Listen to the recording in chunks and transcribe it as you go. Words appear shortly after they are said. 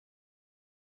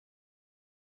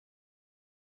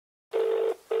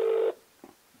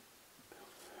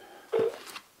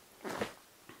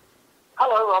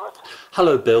Hello, Robert.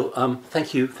 Hello, Bill.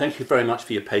 Thank you very much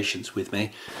for your patience with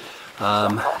me.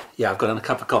 Yeah, I've got a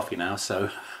cup of coffee now, so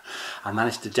I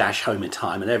managed to dash home in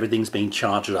time, and everything's been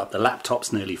charged up. The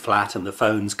laptop's nearly flat, and the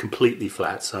phone's completely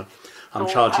flat, so I'm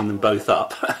charging them both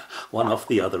up, one off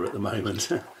the other at the moment.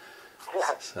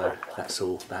 So that's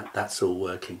all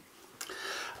working.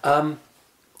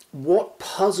 What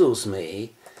puzzles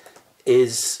me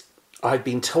is I've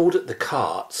been told at the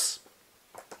carts.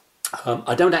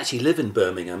 I don't actually live in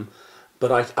Birmingham,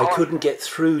 but I couldn't get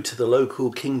through to the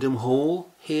local Kingdom Hall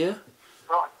here.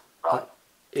 Right.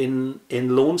 In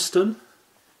Launceston.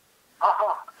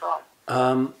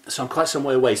 Right. So I'm quite some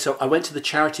way away. So I went to the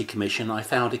Charity Commission. I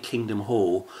found a Kingdom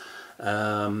Hall,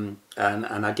 and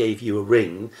I gave you a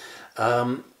ring.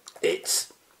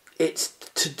 It's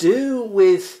to do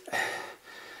with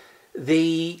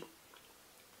the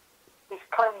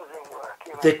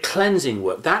cleansing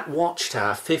work. That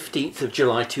Watchtower, 15th of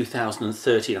July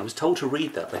 2013. I was told to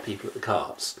read that by people at the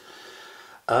carts.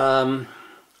 I'm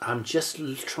just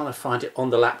trying to find it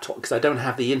on the laptop because I don't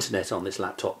have the internet on this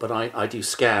laptop, but I do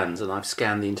scans, and I've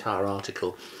scanned the entire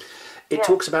article. It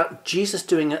talks about Jesus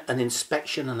doing an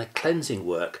inspection and a cleansing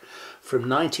work from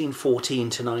 1914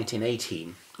 to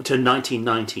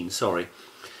 1919, sorry.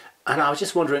 And I was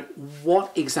just wondering,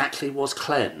 what exactly was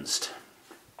cleansed?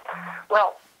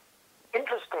 Well,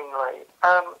 interestingly,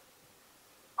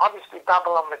 obviously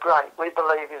Babylon the Great, we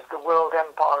believe, is the world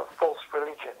empire of false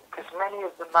religion, because many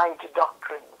of the major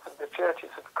doctrines of the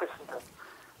churches of Christendom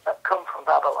come from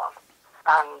Babylon,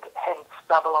 and hence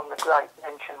Babylon the Great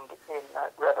mentioned in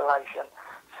Revelation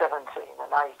 17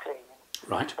 and 18.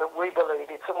 Right. But we believe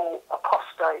it's all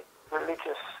apostate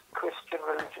Christian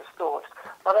religious thoughts,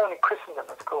 not only Christendom,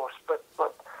 of course, but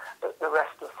the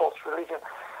rest of false religion.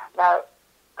 Now,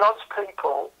 God's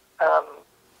people,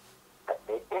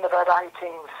 in about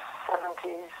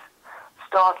 1870s,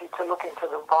 started to look into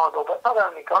the Bible, but not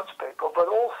only God's people, but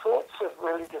all sorts of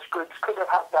religious groups could have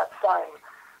had that same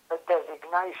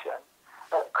designation.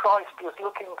 Christ was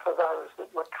looking for those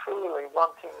that were truly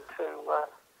wanting to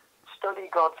study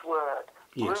God's Word,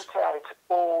 root out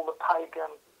all the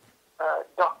pagan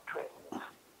doctrines,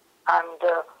 and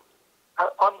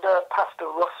under Pastor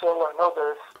Russell and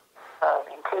others,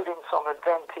 including some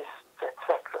Adventists,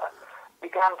 etc.,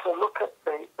 began to look at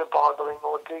the Bible in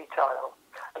more detail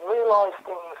and realise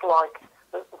things like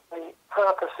the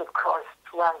purpose of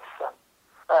Christ's ransom,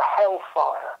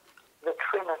 hellfire, the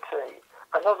Trinity,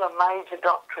 and other major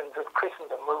doctrines of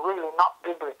Christendom were really not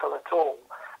biblical at all.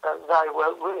 They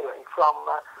were really from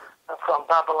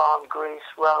Babylon, Greece,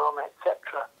 Rome,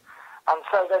 etc. And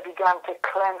so they began to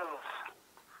cleanse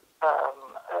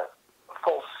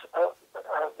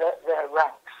their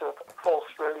ranks of false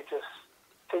religious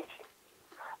teaching,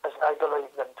 as they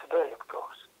believed them to be, of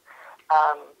course.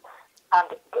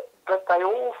 But they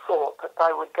all thought that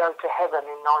they would go to heaven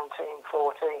in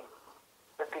 1914,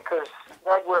 because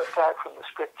they'd worked out from the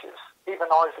scriptures, even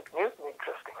Isaac Newton,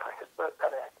 interestingly, has worked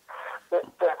that out, that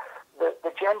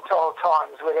the Gentile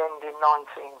times would end in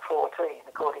 1914,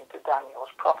 according to Daniel's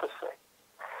prophecy.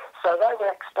 So they were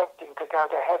expecting to go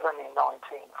to heaven in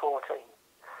 1914,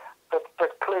 but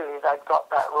clearly they'd got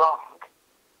that wrong.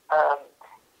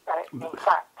 In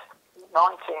fact,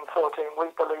 1914, we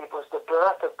believe, was the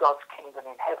birth of God's kingdom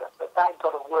in heaven, but they'd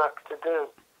got a work to do.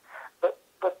 But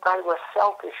they were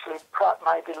selfishly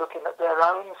maybe looking at their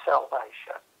own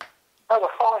salvation. They were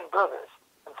fine brothers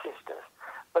and sisters,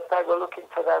 but they were looking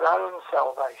for their own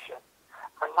salvation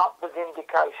and not the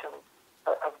vindication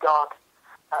of God,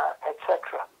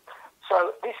 etc.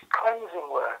 So this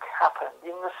cleansing work happened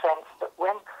in the sense that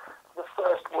when the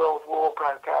First World War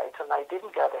broke out and they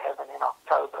didn't go to heaven in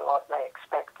October like they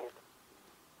expected,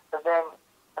 then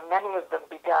many of them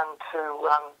began to,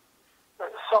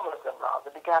 some of them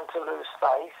rather, began to lose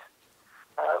faith.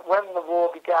 When the war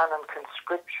began and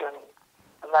conscription,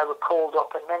 and they were called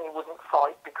up, and many wouldn't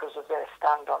fight because of their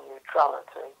stand on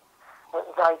neutrality,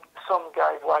 some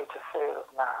gave way to fear of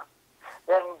man.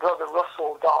 Then Brother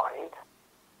Russell died,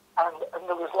 and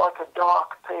there was like a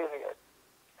dark period.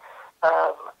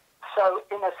 So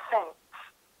in a sense,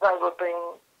 they were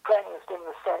being cleansed in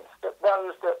the sense that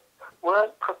those that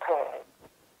weren't prepared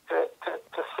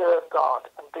to serve God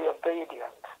and be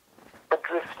obedient had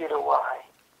drifted away.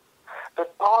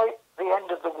 But by the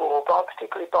end of the war,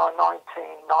 particularly by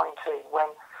 1919, when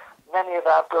many of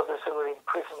our brothers who were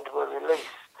imprisoned were released,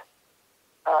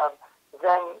 and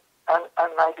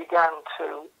they began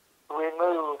to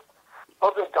remove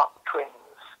other doctrines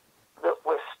that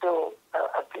were still,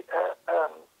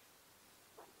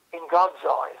 in God's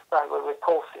eyes, they were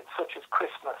repulsive, such as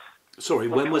Christmas, Sorry,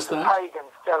 when was a that? pagan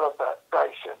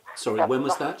celebration. Sorry, when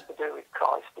was that? To do with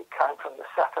Christ. It came from the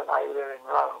Saturnalia in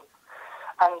Rome.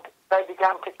 And they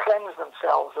began to cleanse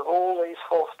themselves of all these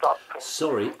false doctrines.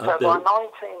 Sorry, so Bill. by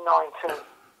 1919...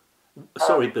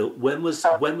 Sorry, Bill, when was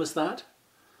that?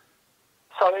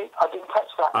 Sorry, I didn't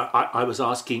catch that. I was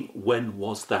asking, when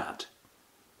was that?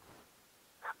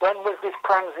 When was this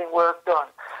cleansing work done?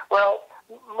 Well,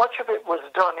 much of it was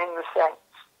done in the sense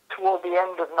toward the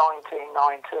end of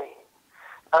 1919.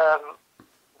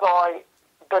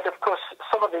 But of course,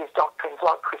 some of these doctrines,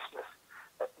 like Christmas,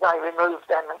 they removed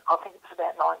them, and I think it was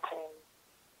about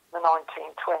the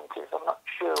 1920s. I'm not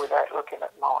sure without looking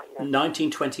at my...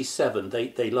 1927,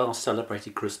 they last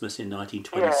celebrated Christmas in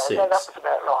 1926. Yeah, that's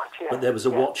about right, yeah. But there was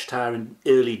a watchtower in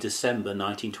early December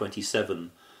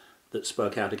 1927 that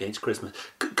spoke out against Christmas.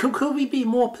 Could we be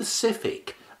more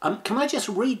specific? Can I just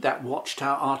read that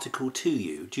watchtower article to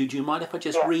you? Do you mind if I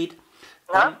just read?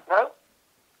 No.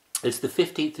 It's the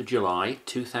 15th of July,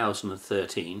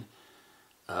 2013.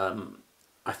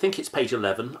 I think it's page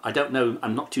 11. I don't know,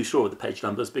 I'm not too sure of the page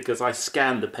numbers because I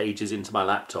scanned the pages into my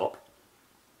laptop.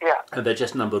 Yeah. And they're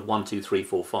just numbered 1, 2, 3,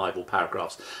 4, 5, or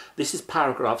paragraphs. This is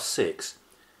paragraph 6.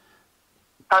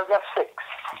 Paragraph 6.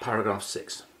 Paragraph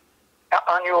 6.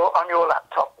 On your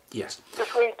laptop. Yes.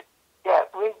 Just read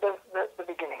the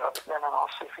beginning of it then, and I'll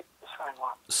see if it's the same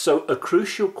one. So a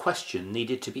crucial question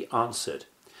needed to be answered.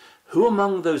 Who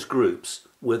among those groups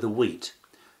were the wheat?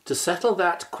 To settle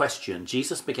that question,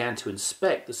 Jesus began to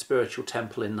inspect the spiritual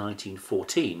temple in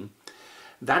 1914.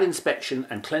 That inspection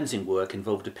and cleansing work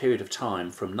involved a period of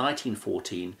time from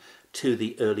 1914 to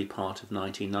the early part of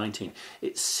 1919.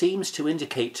 It seems to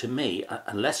indicate to me,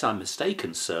 unless I'm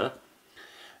mistaken, sir,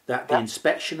 that the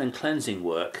inspection and cleansing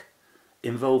work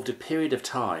involved a period of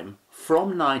time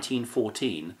from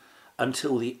 1914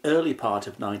 until the early part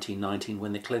of 1919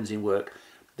 when the cleansing work,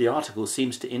 the article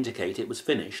seems to indicate it was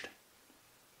finished.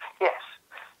 Yes.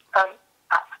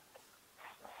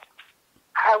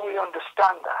 How we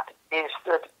understand that is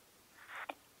that,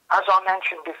 as I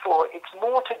mentioned before, it's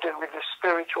more to do with the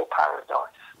spiritual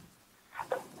paradise.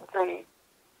 The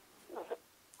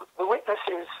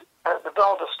witnesses, the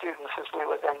Bible students as we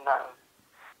were then known,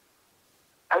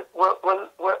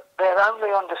 their only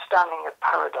understanding of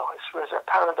paradise was a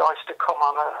paradise to come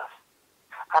on earth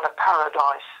and a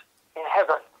paradise in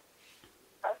heaven.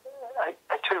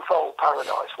 A twofold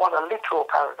paradise, one a literal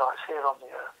paradise here on the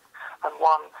earth, and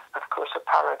one, of course, a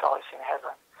paradise in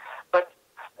heaven. But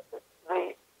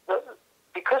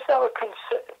because they were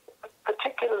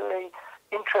particularly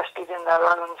interested in their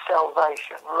own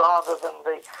salvation rather than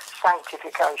the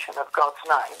sanctification of God's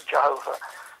name, Jehovah,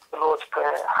 the Lord's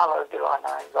Prayer, hallowed be thy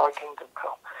name, thy kingdom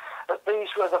come, that these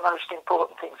were the most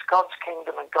important things, God's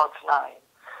kingdom and God's name.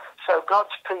 So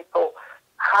God's people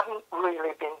hadn't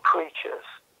really been preachers.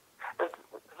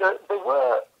 There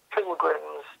were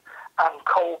pilgrims and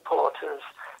coal porters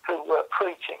who were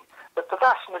preaching, but the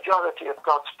vast majority of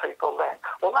God's people then,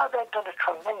 although they'd done a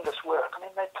tremendous work, I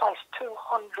mean, they placed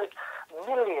 200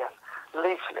 million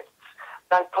leaflets,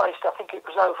 they placed, I think it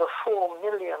was over 4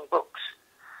 million books.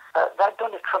 They'd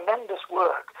done a tremendous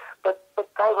work, but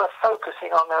they were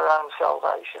focusing on their own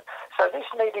salvation. So this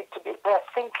needed to be, their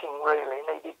thinking really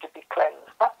needed to be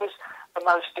cleansed. That was the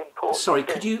most important Sorry,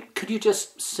 thing. could you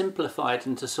just simplify it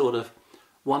into sort of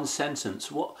one sentence?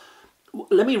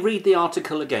 Let me read the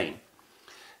article again.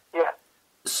 Yeah.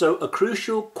 So a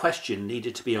crucial question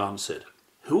needed to be answered.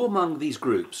 Who among these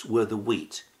groups were the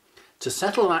wheat? To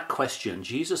settle that question,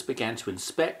 Jesus began to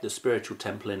inspect the spiritual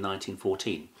temple in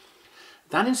 1914.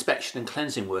 That inspection and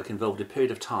cleansing work involved a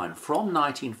period of time from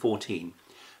 1914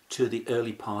 to the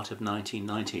early part of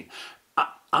 1919.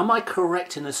 Am I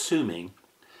correct in assuming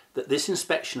that this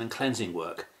inspection and cleansing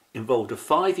work involved a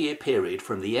 5-year period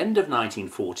from the end of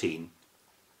 1914,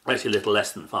 actually a little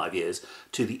less than 5 years,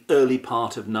 to the early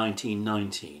part of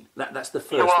 1919? That's the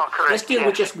first. You are correct. Let's deal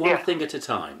with just one thing at a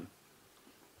time.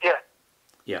 Yeah.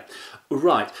 Yeah.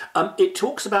 Right. It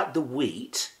talks about the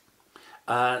wheat.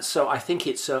 So I think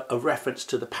it's a reference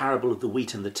to the parable of the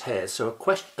wheat and the tares. So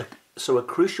a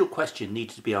crucial question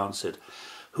needed to be answered.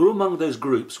 Who among those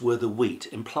groups were the wheat?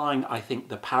 Implying, I think,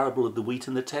 the parable of the wheat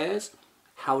and the tares.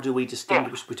 How do we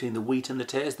distinguish between the wheat and the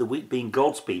tares? The wheat being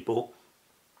God's people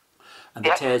and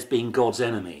the tares being God's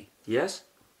enemy. Yes?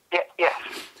 Yes,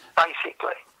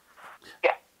 basically.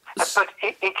 Yeah. But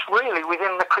it's really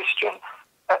within the Christian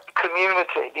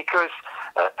community, because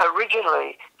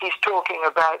originally he's talking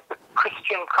about the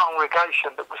Christian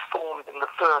congregation that was formed in the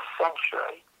 1st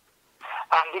century.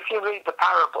 And if you read the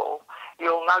parable,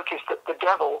 you'll notice that the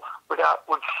devil would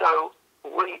sow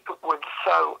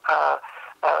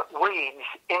weeds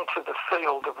into the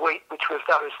field of wheat, which was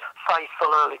those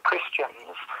faithful early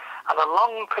Christians, and a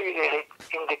long period it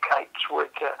indicates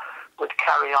would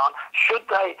carry on. Should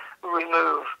they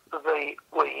remove the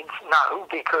weeds? No,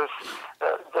 because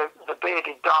the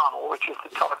bearded darnel, which is the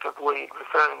type of weed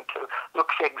referring to,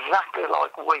 looks exactly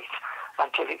like wheat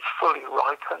until it's fully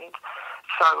ripened.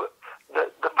 So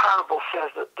the parable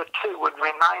says that the two would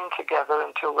remain together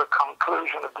until the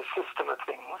conclusion of the system of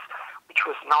things, which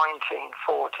was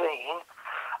 1914.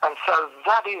 And so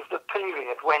that is the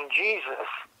period when Jesus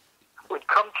would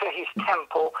come to his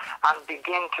temple and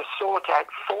begin to sort out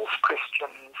false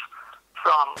Christians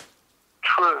from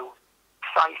true,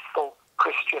 faithful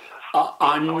Christians.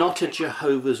 I'm not a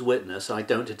Jehovah's Witness. I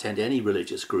don't attend any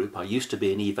religious group. I used to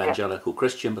be an evangelical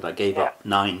Christian, but I gave up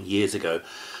 9 years ago.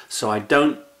 So I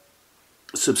don't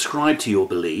subscribe to your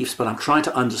beliefs, but I'm trying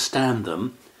to understand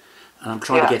them, and I'm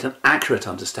trying to get an accurate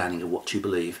understanding of what you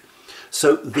believe.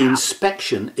 So the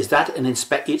inspection, is that an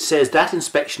it says that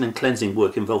inspection and cleansing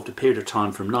work involved a period of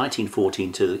time from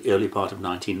 1914 to the early part of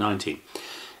 1919.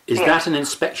 Is that an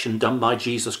inspection done by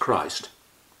Jesus Christ?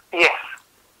 Yes.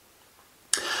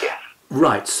 Yes.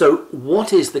 Right, so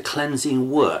what is the cleansing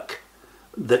work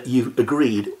that you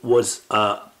agreed was,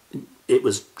 it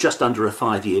was just under a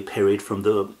 5-year period from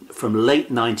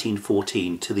late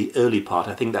 1914 to the early part,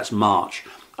 I think that's March.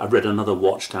 I've read another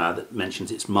Watchtower that mentions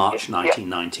it's March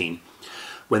 1919,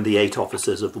 when the 8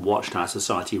 officers of the Watchtower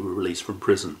Society were released from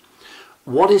prison.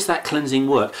 What is that cleansing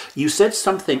work? You said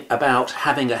something about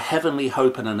having a heavenly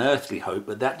hope and an earthly hope,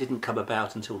 but that didn't come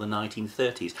about until the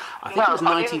 1930s. I think it was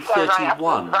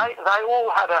 1931. They all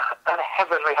had a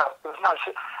heavenly hope. There was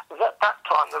at that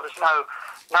time there was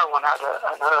no one had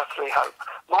an earthly hope.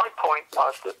 My point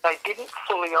was that they didn't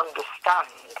fully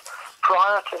understand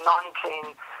prior to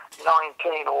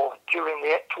 1919 or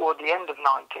toward the end of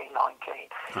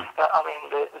 1919,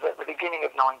 the beginning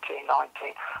of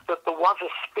 1919, that there was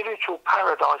a spiritual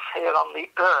paradise here on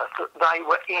the earth that they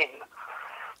were in.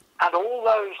 And all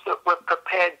those that were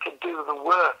prepared to do the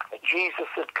work that Jesus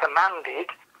had commanded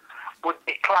would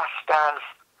be classed as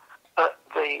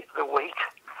the weak.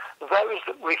 Those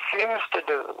that refused to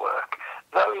do the work,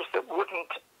 those that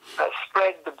wouldn't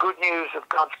spread the good news of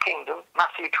God's kingdom.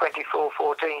 Matthew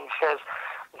 24:14 says,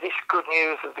 this good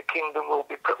news of the kingdom or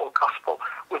gospel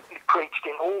would be preached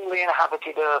in all the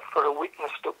inhabited earth for a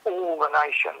witness to all the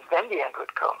nations. Then the end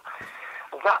would come.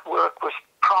 That work was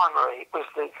primary. It was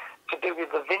to do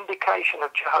with the vindication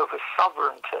of Jehovah's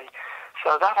sovereignty.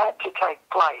 So that had to take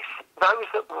place. Those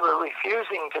that were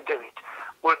refusing to do it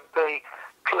would be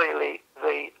clearly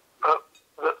the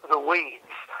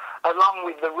weeds, along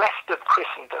with the rest of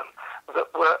Christendom that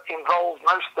were involved,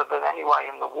 most of them anyway,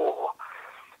 in the war.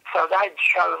 So they'd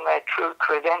shown their true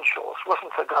credentials,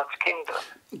 wasn't for God's kingdom.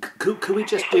 Could we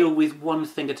just deal with one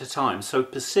thing at a time? So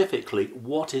specifically,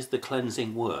 what is the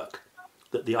cleansing work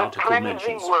that the article mentions? The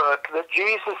cleansing work that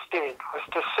Jesus did was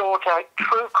to sort out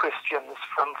true Christians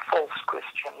from false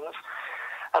Christians.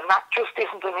 And that just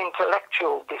isn't an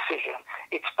intellectual decision.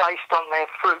 It's based on their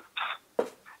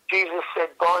fruits. Jesus said,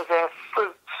 by their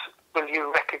fruits will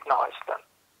you recognize them.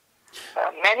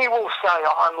 Many will say,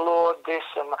 I'm Lord this,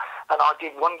 and I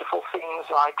did wonderful things,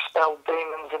 and I expelled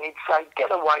demons, and he'd say,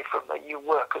 get away from me, you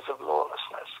workers of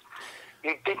lawlessness.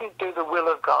 You didn't do the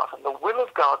will of God, and the will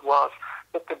of God was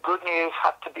that the good news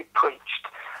had to be preached.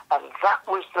 And that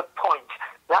was the point.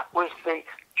 That was the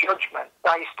judgment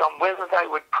based on whether they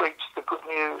would preach the good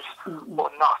news or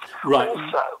not. Right.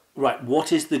 Also, right.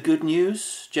 What is the good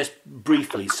news? Just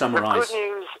briefly summarise.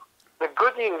 The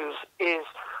good news is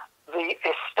the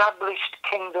established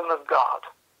kingdom of God.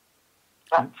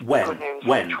 That's when? Good news,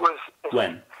 when?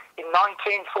 When? In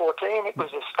 1914, it was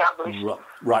established.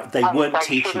 Right. They weren't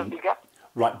teaching.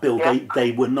 Right, Bill. Yeah.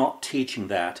 They were not teaching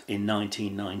that in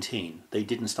 1919. They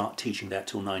didn't start teaching that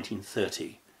till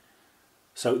 1930.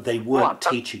 So they weren't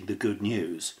teaching the good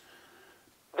news.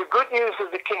 The good news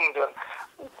of the kingdom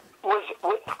was,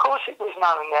 of course, it was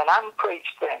known then and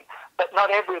preached then, but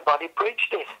not everybody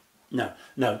preached it. No.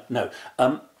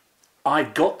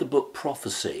 I've got the book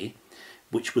Prophecy,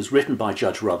 which was written by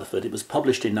Judge Rutherford. It was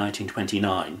published in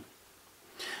 1929.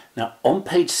 Now, on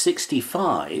page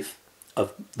 65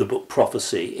 of the book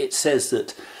Prophecy, it says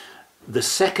that the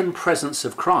second presence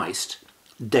of Christ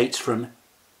dates from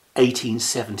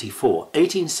 1874.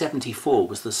 1874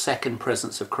 was the second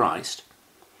presence of Christ.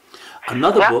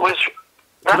 Another book.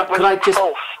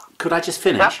 Could I just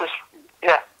finish?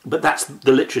 But that's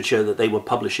the literature that they were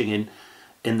publishing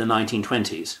in the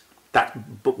 1920s.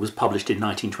 That book was published in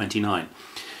 1929.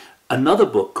 Another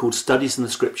book called Studies in the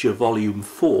Scripture, Volume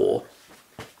 4,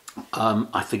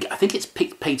 I think it's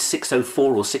page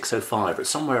 604 or 605, or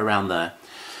somewhere around there.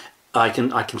 I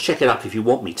can check it up if you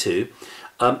want me to.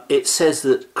 It says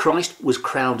that Christ was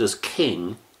crowned as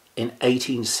king in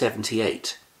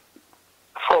 1878.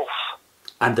 False.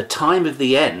 And the time of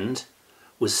the end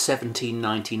was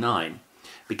 1799,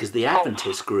 because the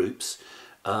Adventist groups.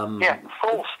 Yeah,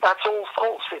 false. That's all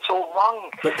false. It's all wrong.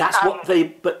 But that's what they.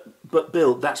 But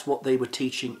Bill, that's what they were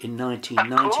teaching in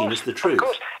 1919 is the truth. Of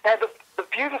course. Now the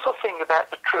beautiful thing about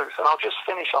the truth, and I'll just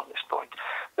finish on this point.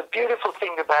 The beautiful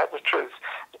thing about the truth,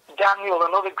 Daniel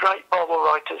and other great Bible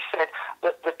writers said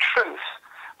that the truth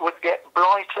would get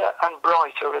brighter and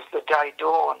brighter as the day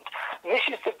dawned. And this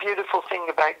is the beautiful thing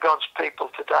about God's people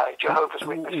today, Jehovah's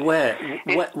Witnesses.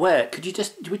 Where? Could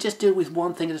we just deal with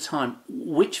one thing at a time?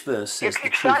 Which verse says the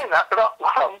truth? You keep saying that, but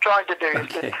what I'm trying to do is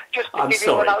to just to give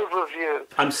you an overview.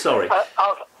 I'm sorry.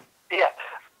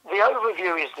 The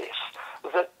overview is this,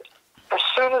 that as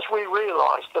soon as we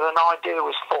realised that an idea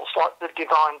was false, like the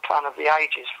divine plan of the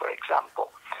ages, for example,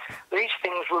 these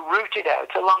things were rooted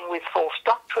out along with false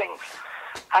doctrines.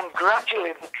 And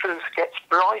gradually the truth gets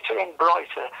brighter and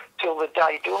brighter till the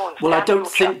day dawns. Well, I don't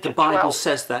think the Bible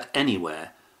says that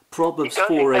anywhere. Proverbs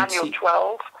 4:18.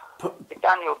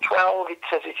 Daniel 12, it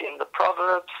says it in the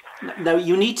Proverbs. No,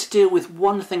 you need to deal with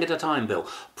one thing at a time, Bill.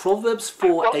 Proverbs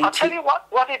 4:18. Well, I'll tell you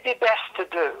what it'd be best to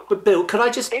do. But Bill, could I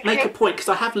just make a point? Because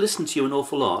I have listened to you an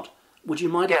awful lot. Would you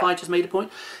mind if I just made a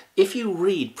point? If you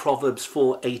read Proverbs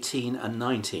 4:18 and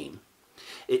 19,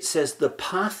 it says the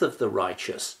path of the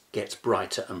righteous gets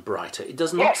brighter and brighter. It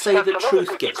does not say that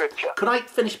truth gets... Scripture. Could I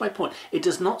finish my point? It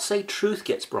does not say truth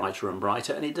gets brighter and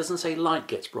brighter, and it doesn't say light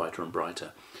gets brighter and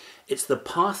brighter. It's the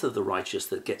path of the righteous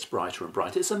that gets brighter and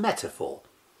brighter. It's a metaphor.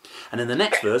 And in the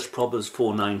next verse, Proverbs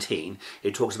 4:19,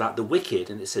 it talks about the wicked,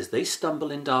 and it says they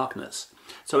stumble in darkness.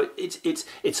 So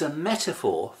it's a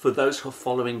metaphor for those who are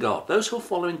following God. Those who are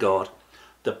following God,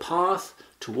 the path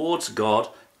towards God,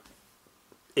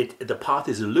 the path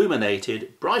is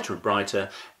illuminated brighter and brighter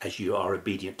as you are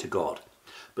obedient to God.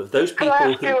 But those people Can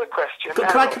I ask you a question?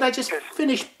 Can I just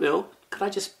finish, Bill? Could I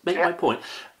just make my point?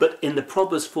 But in the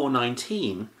Proverbs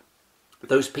 4:19,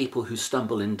 those people who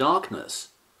stumble in darkness,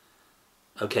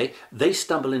 okay, they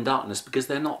stumble in darkness because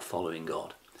they're not following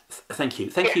God. Thank you.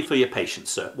 Thank you for your patience,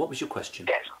 sir. What was your question?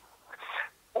 Yes.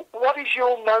 What is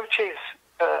your motive,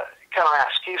 can I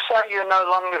ask? You say you're no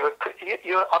longer,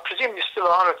 I presume you still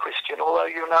are a Christian, although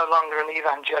you're no longer an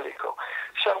evangelical.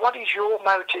 So what is your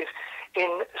motive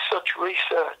in such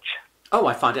research? Oh,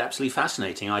 I find it absolutely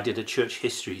fascinating. I did a church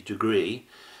history degree.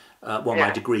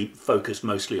 My degree focused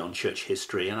mostly on church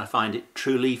history, and I find it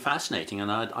truly fascinating,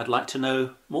 and I'd like to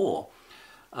know more.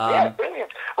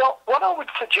 Brilliant. Well, what I would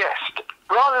suggest,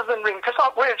 rather than ring, because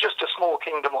we're just a small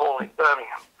kingdom hall in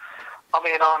Birmingham. I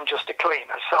mean, I'm just a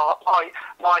cleaner, so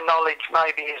my knowledge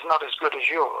maybe is not as good as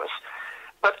yours.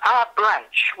 But our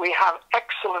branch, we have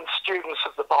excellent students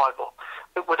of the Bible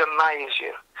that would amaze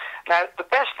you. Now, the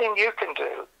best thing you can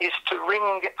do is to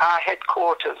ring our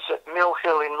headquarters at Mill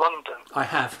Hill in London. I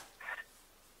have.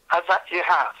 That you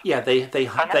have? Yeah,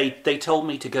 they told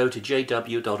me to go to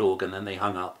jw.org and then they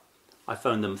hung up. I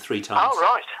phoned them 3 times. Oh,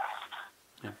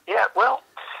 right. Yeah, well,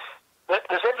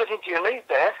 there's everything you need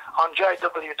there on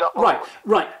jw.org.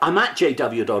 Right. I'm at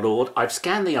jw.org. I've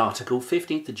scanned the article,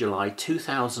 15th of July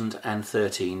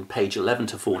 2013, page 11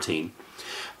 to 14.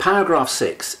 Paragraph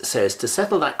 6 says, to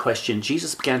settle that question,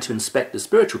 Jesus began to inspect the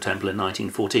spiritual temple in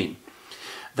 1914.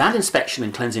 That inspection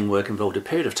and cleansing work involved a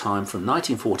period of time from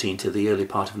 1914 to the early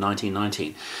part of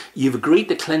 1919. You've agreed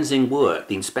the cleansing work,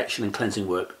 the inspection and cleansing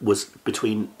work, was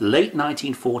between late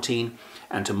 1914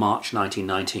 and to March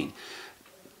 1919.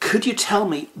 Could you tell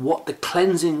me what the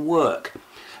cleansing work...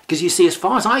 Because you see, as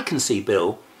far as I can see,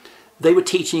 Bill, they were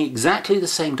teaching exactly the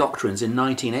same doctrines in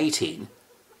 1918,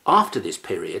 after this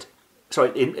period,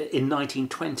 sorry, in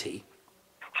 1920.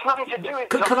 It's nothing to do with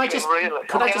could I just really.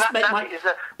 Could I just make my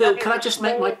Bill? Could I just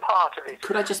make my part of it?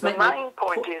 Could I just the make my main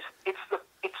point is it's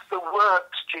the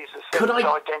works Jesus said to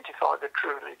identify the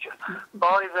true religion.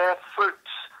 By their fruits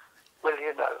will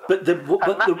you know them. But the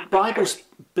Bible's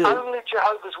Bill. Only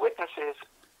Jehovah's Witnesses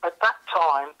at that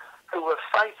time who were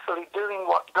faithfully doing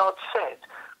what God said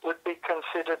would be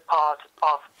considered part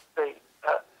of the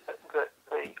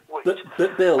wheat.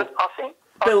 But Bill. But I think.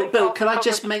 Bill, can I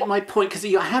just make my point? Because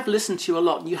I have listened to you a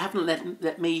lot and you haven't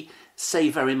let me say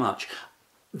very much.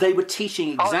 They were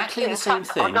teaching exactly the same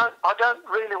thing. I don't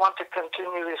really want to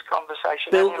continue this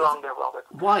conversation any longer, Robert.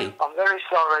 Why? I'm very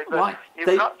sorry, but Why?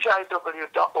 You've got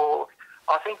jw.org.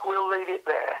 I think we'll leave it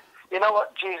there. You know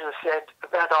what Jesus said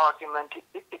about argument?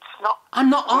 It's not... I'm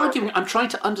not arguing. I'm trying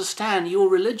to understand your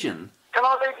religion. Can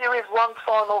I leave you with one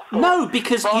final thought? No,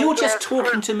 because Right, you're just there's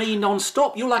talking fruit. to me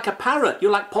non-stop. You're like a parrot.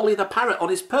 You're like Polly the parrot on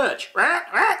his perch.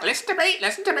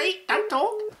 Listen to me, don't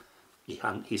talk.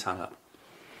 He's hung up.